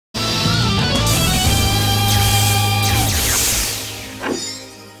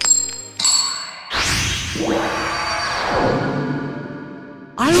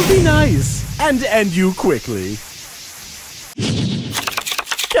be nice and end you quickly.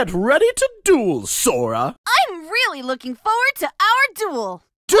 Get ready to duel, Sora. I'm really looking forward to our duel.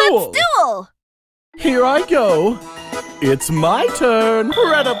 Duel! Let's duel! Here I go. It's my turn.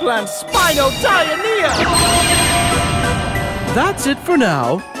 Predaplant Spinodianea. That's it for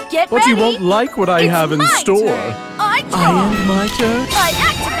now. Get but ready. You won't like what I have in my store. Turn. I draw. I end my turn. I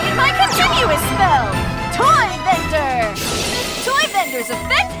activate my continuous spell. Toy Vendor. Toy Vendor's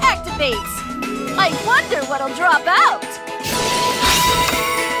effect activates. I wonder what'll drop out.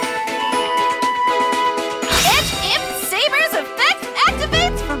 Edge Imp Saber's effect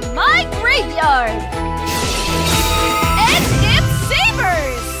activates from my graveyard. Edge Imp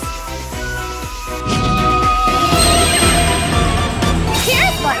Sabers.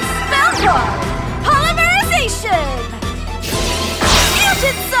 Here's my spell card. Polymerization.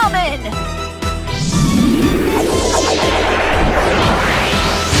 Fusion Summon.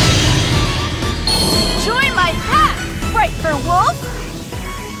 Join my pack, Fight for Wolf.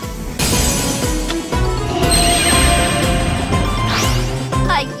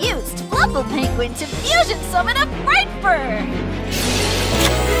 I used Fluffle Penguin to fusion summon a Frightfur.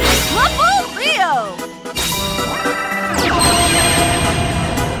 Fluffle Leo.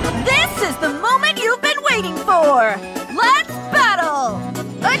 This is the moment you've been waiting for. Let's battle.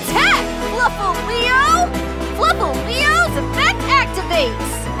 Attack, Fluffle Leo. Fluffle Leo's effect activates.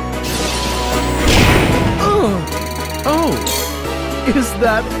 Oh, is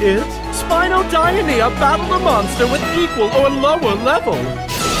that it? Spinodianea battled a monster with equal or lower level.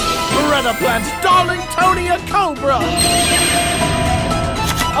 Predaplant Darlingtonia Cobra!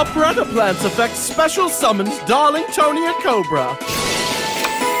 A Predaplant's effect special summons Darlingtonia Cobra.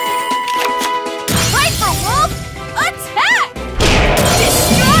 Fight for Wolf! Attack!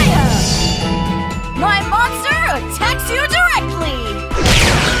 Destroyer! My monster attacks you directly!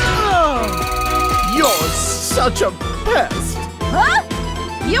 You're such a pest! Huh?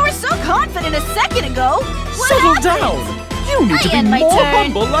 You were so confident a second ago! What Settle happened? down! You need to be more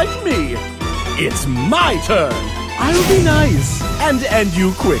humble like me! It's my turn! I'll be nice and end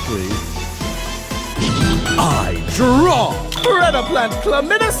you quickly. I draw! Predaplant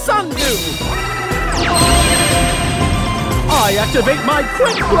Chlamydia Sundew! I activate my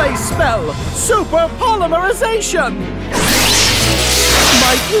Quick Play spell, Super Polymerization!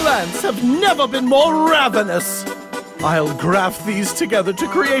 My glands have never been more ravenous! I'll graft these together to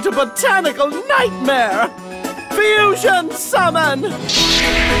create a botanical nightmare! Fusion Summon!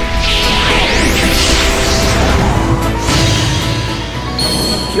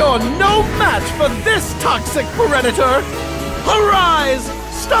 You're no match for this toxic predator! Arise!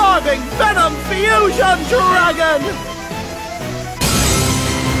 Starving Venom Fusion Dragon!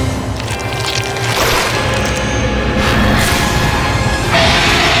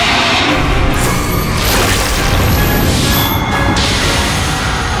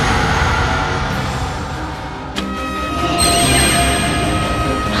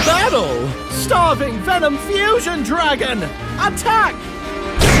 Starving Venom Fusion Dragon! Attack!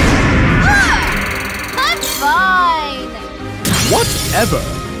 I'm fine! Whatever!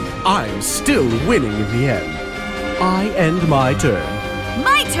 I'm still winning in the end. I end my turn.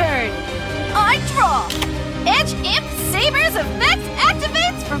 My turn! I draw! Edge Imp Saber's effect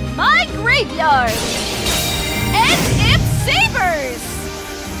activates from my graveyard! Edge Imp Sabers!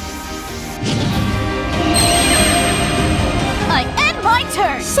 I end my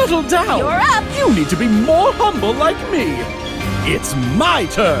turn! Settle down! You're up! You need to be more humble like me! It's my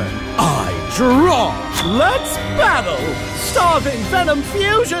turn! I draw! Let's battle! Starving Venom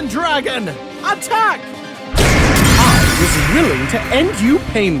Fusion Dragon! Attack! I was willing to end you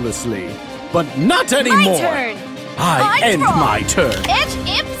painlessly, but not anymore! My turn! I end draw. my turn! Edge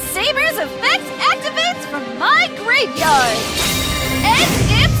Imp Saber's effect activates from my graveyard! Edge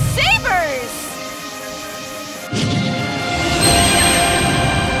Imp Sabers!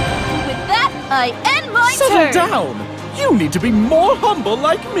 I end my turn! Settle down! You need to be more humble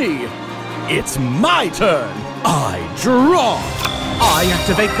like me! It's my turn! I draw! I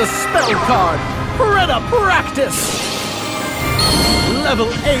activate the spell card! Preda Practice! Level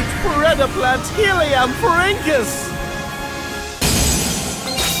 8 Predaplant Helium Princus!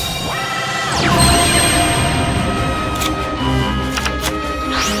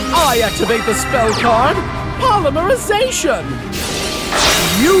 I activate the spell card! Polymerization!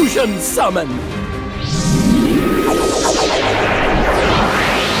 Fusion Summon!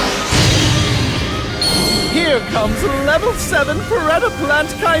 Here comes level 7 Predaplant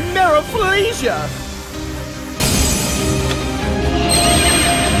Chimera Flesia!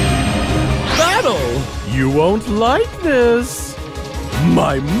 Battle! You won't like this!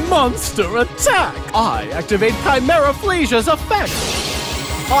 My monster attack! I activate Chimera Phlasia's effect!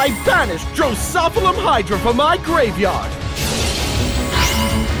 I banish Drosophilum Hydra from my graveyard!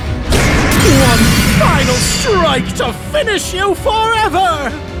 One final strike to finish you forever!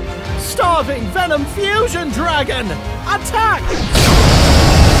 Starving Venom Fusion Dragon! Attack!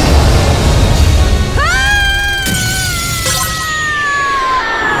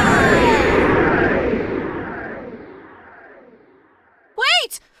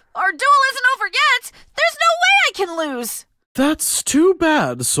 Wait! Our duel isn't over yet! There's no way I can lose! That's too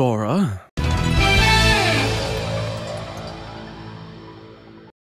bad, Sora.